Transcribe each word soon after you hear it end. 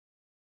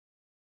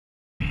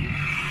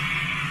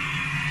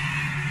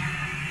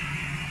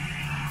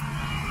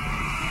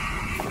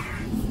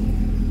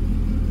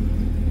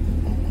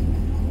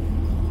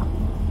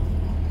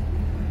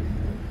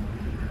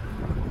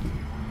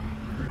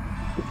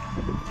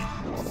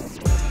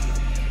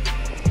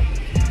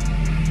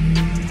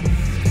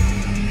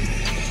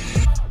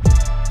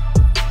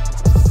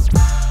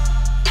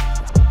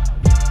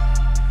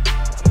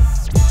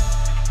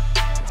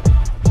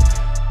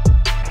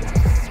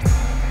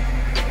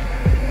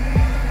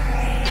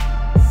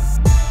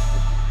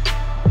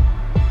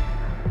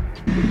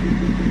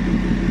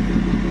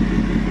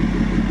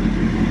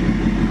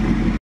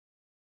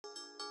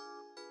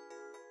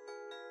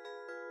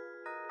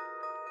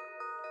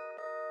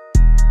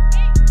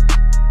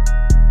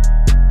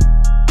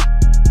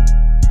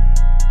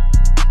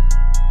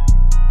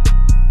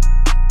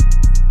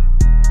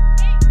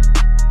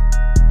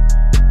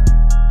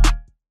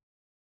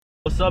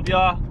up,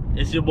 y'all?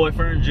 It's your boy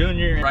Fern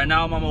Jr. Right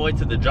now I'm on my way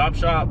to the drop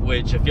shop,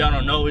 which if y'all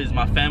don't know is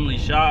my family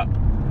shop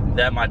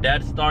that my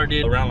dad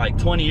started around like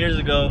 20 years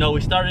ago. You know,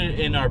 we started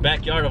in our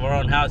backyard of our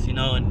own house, you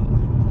know,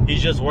 and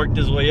he's just worked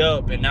his way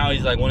up, and now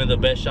he's like one of the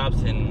best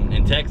shops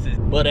in Texas.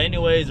 But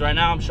anyways, right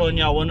now I'm showing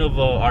y'all one of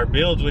our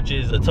builds, which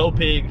is a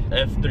TOWPIG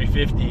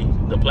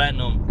F350, the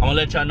Platinum. I'm gonna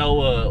let y'all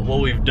know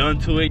what we've done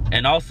to it.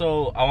 And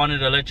also I wanted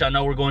to let y'all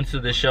know we're going to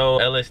the show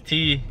LST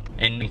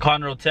in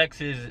Conroe,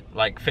 Texas,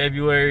 like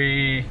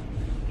February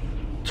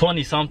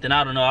 20 something,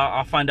 I don't know.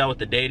 I'll find out what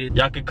the date is.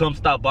 Y'all could come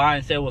stop by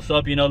and say what's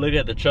up, you know, look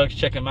at the trucks,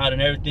 check them out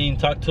and everything,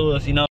 talk to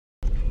us, you know.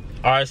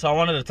 All right, so I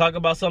wanted to talk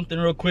about something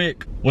real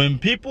quick. When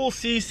people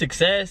see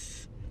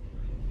success,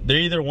 they're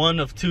either one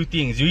of two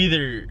things.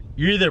 You're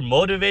either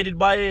motivated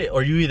by it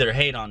or you either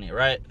hate on it,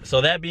 right? So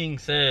that being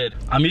said,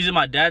 I'm using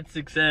my dad's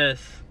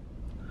success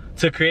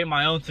to create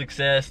my own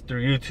success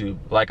through YouTube.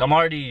 Like, I'm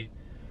already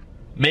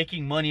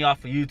making money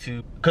off of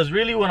YouTube, because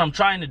really what I'm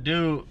trying to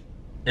do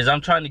is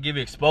I'm trying to give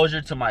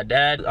exposure to my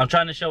dad. I'm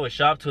trying to show his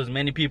shop to as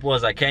many people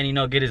as I can, you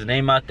know, get his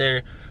name out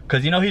there,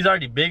 because you know he's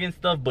already big and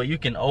stuff, but you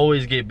can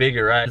always get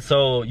bigger, right?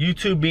 So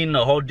YouTube being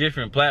a whole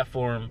different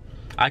platform,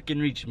 I can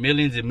reach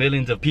millions and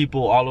millions of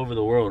people all over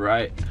the world,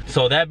 right?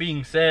 So that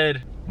being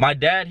said, my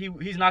dad,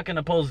 he's not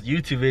gonna post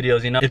YouTube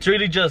videos, you know. It's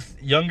really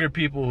just younger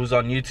people who's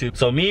on YouTube.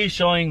 So me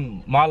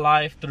showing my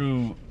life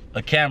through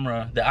a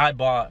camera that I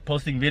bought,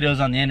 posting videos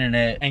on the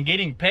internet and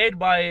getting paid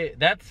by it,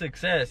 that's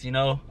success, you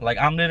know. Like,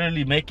 I'm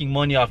literally making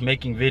money off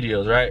making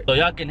videos, right? So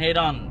y'all can hate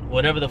on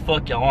whatever the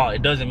fuck y'all want,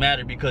 it doesn't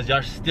matter, because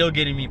y'all still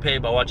getting me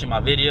paid by watching my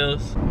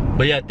videos.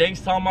 But yeah, thanks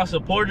to all my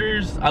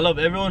supporters. I love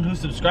everyone who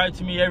subscribed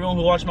to me, everyone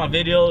who watched my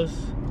videos.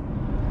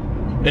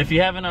 If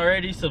you haven't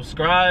already,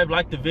 subscribe,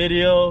 like the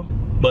video.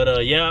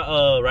 But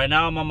yeah, right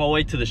now I'm on my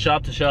way to the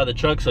shop to show out the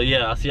truck, so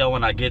yeah, I'll see y'all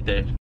when I get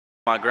there.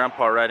 My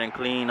grandpa riding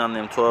clean on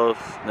them 12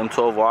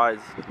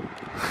 wides.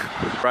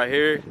 Right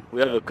here we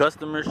have a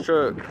customer's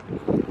truck.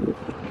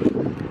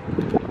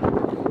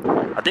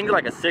 I think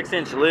like a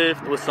 6-inch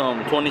lift with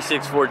some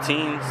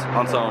 2614s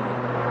on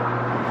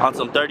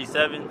some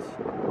 37s.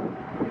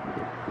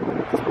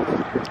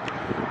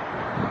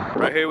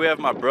 Right here we have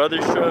my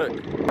brother's truck.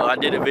 I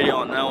did a video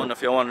on that one.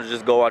 If y'all want to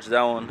just go watch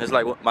that one, it's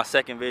like my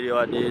second video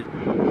I did.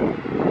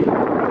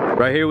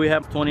 Right here we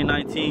have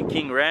 2019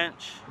 King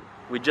Ranch.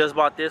 We just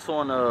bought this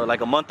one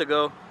like a month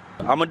ago.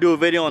 I'm gonna do a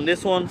video on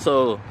this one,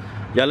 so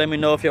y'all let me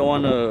know if y'all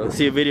want to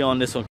see a video on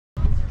this one.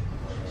 All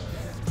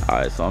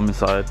right, so I'm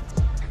inside.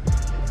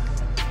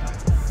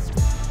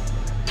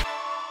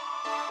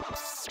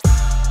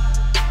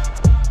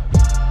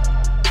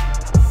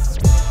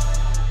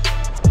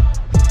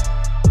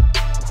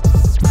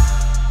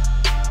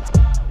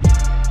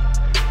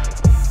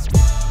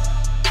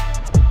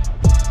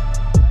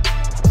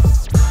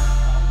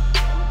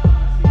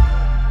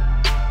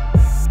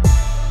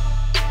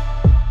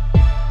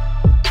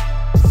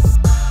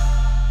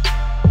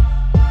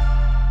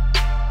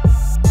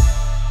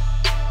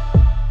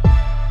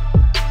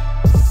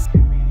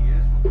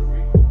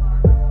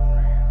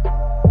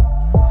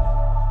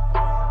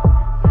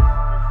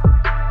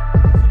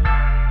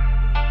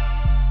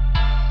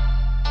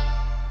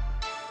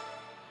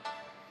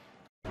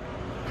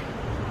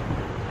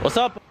 What's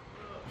up?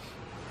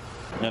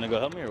 You wanna go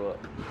help me or what?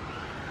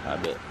 I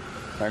bet.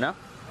 Right now?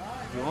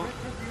 You want?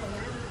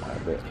 I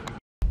bet.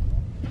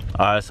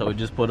 Alright, so we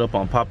just put up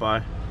on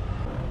Popeye.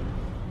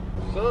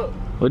 What's up?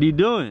 What are you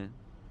doing?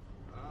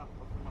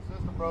 My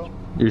sister, bro.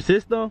 Your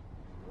sister?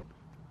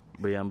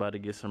 But yeah, I'm about to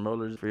get some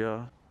rollers for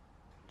y'all,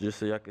 just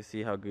so y'all can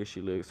see how good she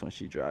looks when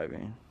she's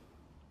driving.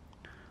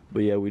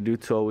 But yeah, we do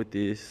tow with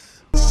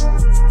this.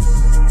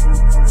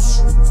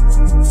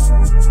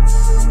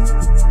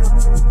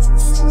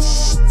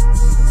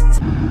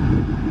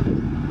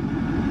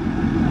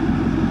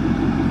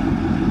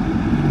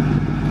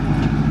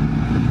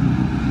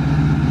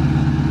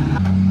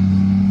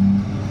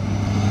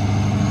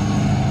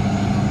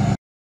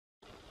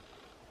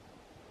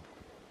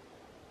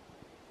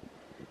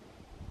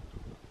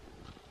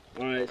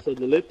 Alright, so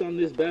the lift on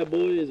this bad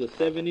boy is a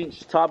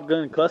 7-inch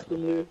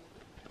TopGunCustomz,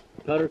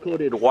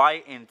 powder-coated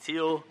white and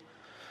teal.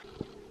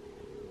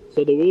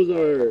 So the wheels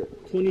are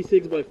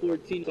 26 by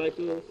 14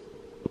 cycles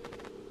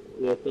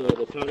with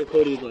the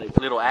powder-coated like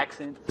little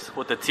accents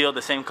with the teal,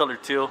 the same color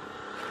teal.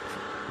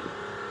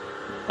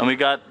 And we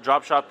got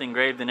drop shop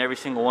engraved in every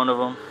single one of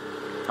them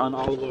on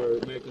all of our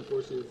American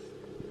Forces.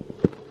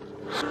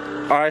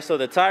 Alright, so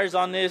the tires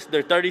on this,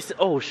 they're 30.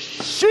 Oh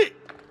shit!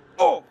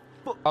 Oh!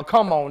 Oh,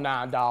 come on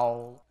now,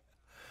 dog.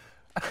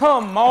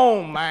 Come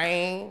on,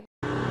 man.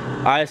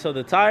 Alright, so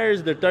the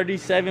tires, they're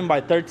 37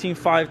 by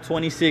 13.5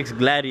 26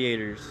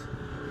 Gladiators.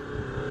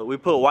 We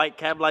put white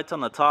cab lights on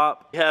the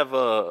top. We have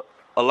a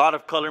lot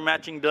of color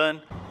matching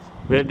done.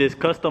 We have this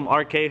custom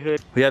arcade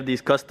hood. We have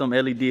these custom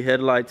LED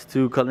headlights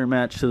too, color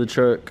match to the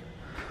truck.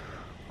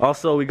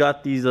 Also, we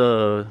got these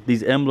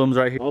emblems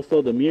right here.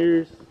 Also, the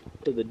mirrors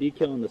to the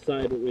decal on the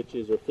side, which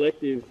is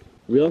reflective.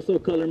 We also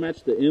color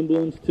match the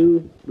emblems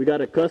too. We got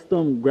a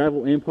custom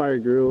gravel Empire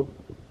grill.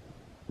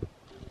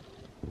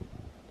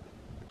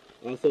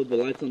 Also, the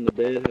lights on the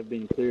bed have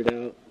been cleared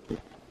out.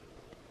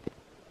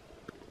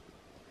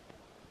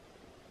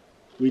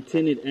 We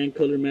tinted and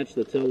color matched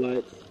the tail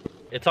lights.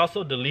 It's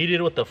also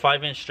deleted with the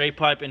 5-inch straight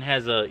pipe and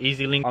has a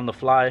easy link on the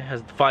fly.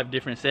 Has 5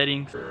 different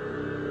settings.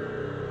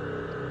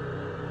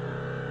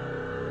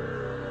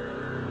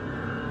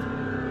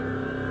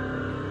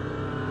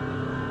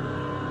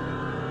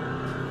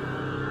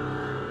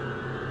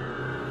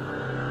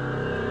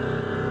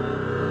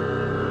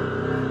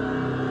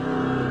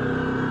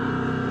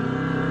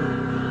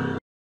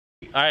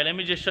 Alright, let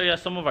me just show you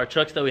some of our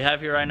trucks that we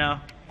have here right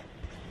now.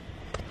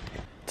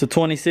 It's a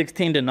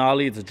 2016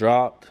 Denali, it's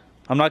dropped.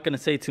 I'm not gonna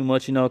say too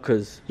much, you know,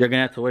 because you're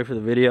gonna have to wait for the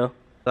video.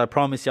 I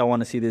promise y'all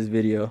wanna see this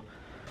video.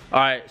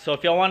 Alright, so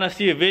if y'all wanna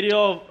see a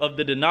video of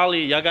the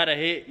Denali, y'all gotta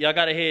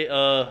hit,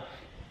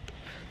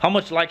 how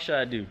much likes should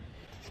I do?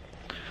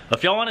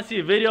 If y'all wanna see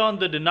a video on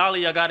the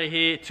Denali, y'all gotta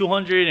hit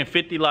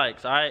 250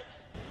 likes, alright?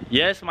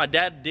 Yes, my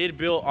dad did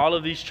build all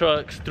of these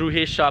trucks through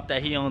his shop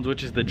that he owns,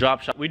 which is the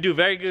Drop Shop. We do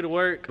very good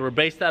work. We're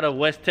based out of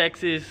West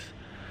Texas.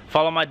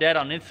 Follow my dad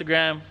on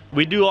Instagram.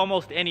 We do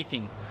almost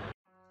anything.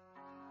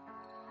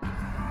 Let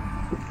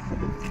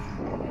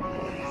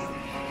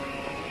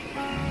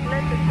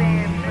the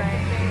band play.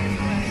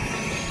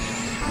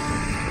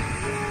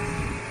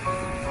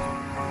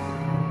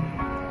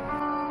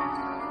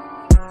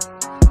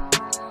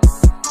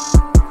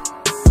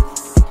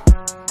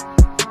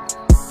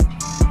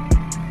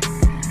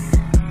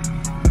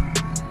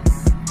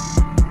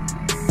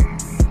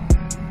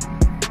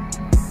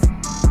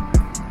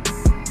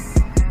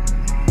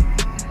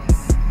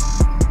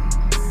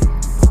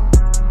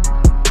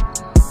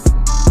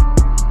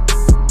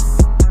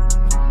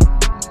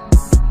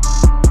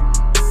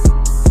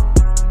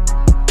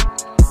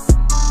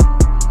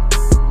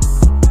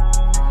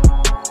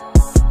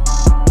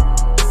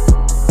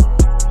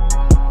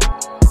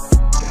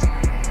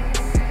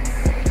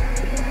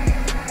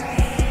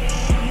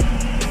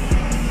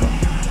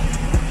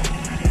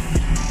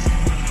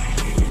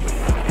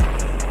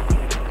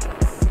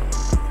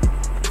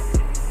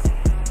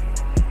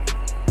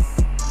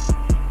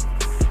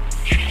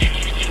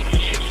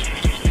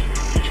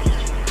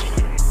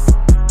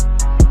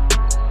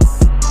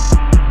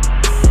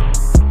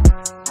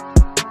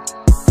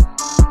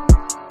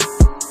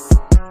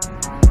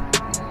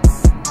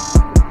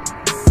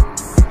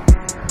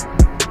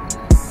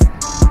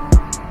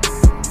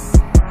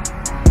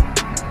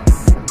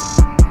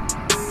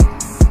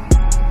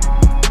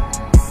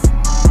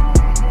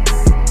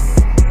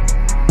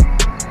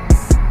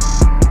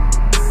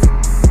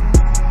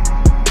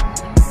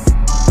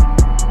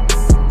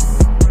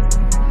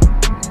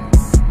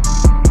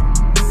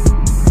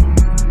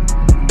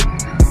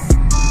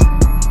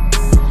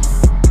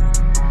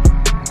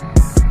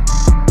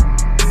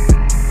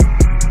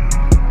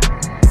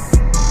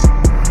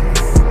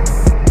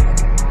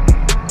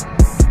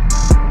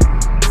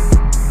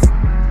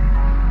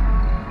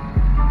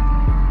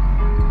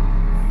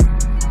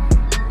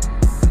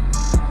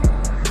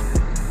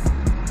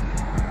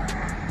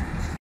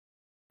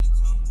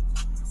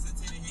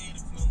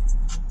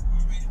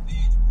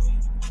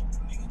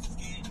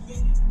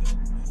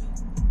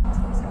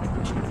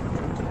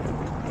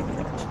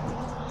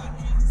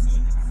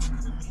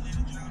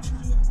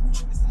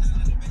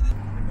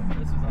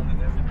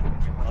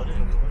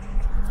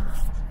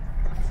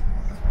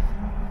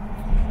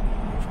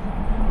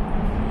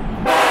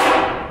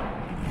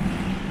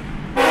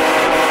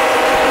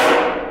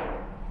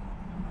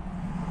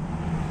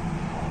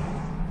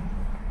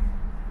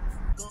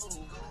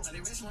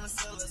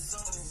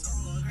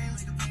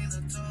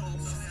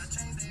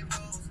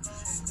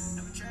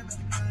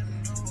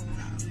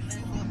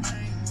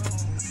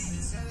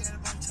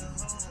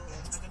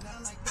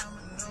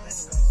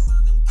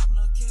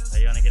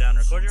 Hey, you wanna get out and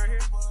record it right here?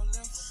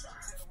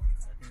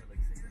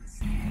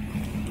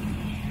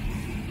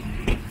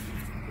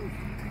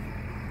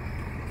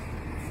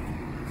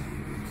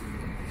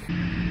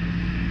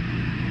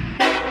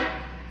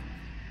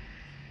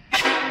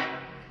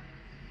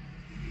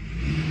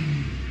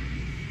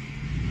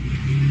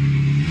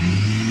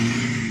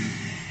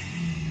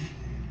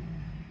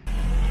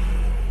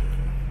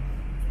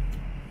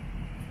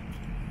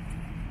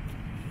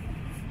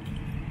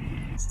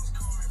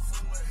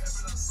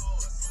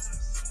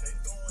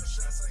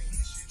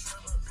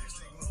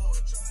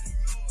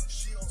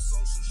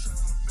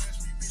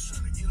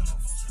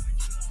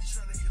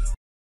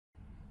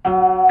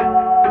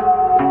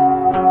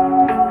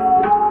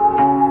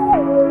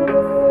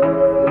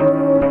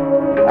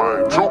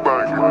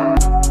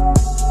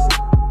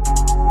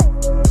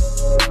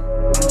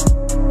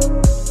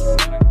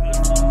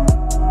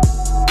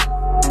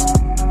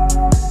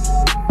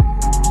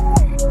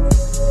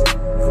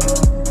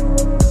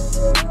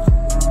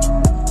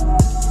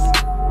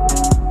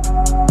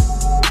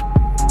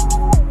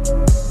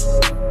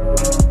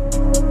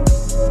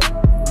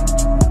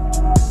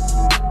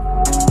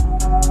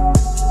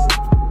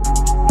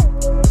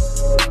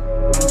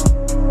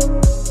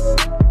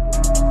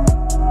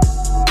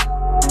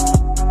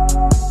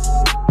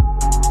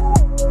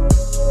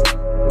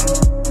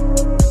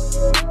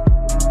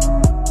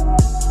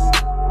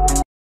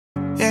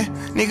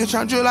 nigga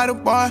tryna drill like a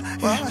boy,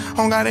 yeah.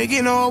 Don't gotta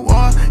get no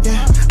award,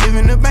 yeah. Live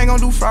in the bank, gon'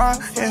 do fraud,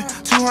 yeah.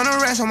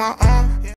 200 racks on my arm.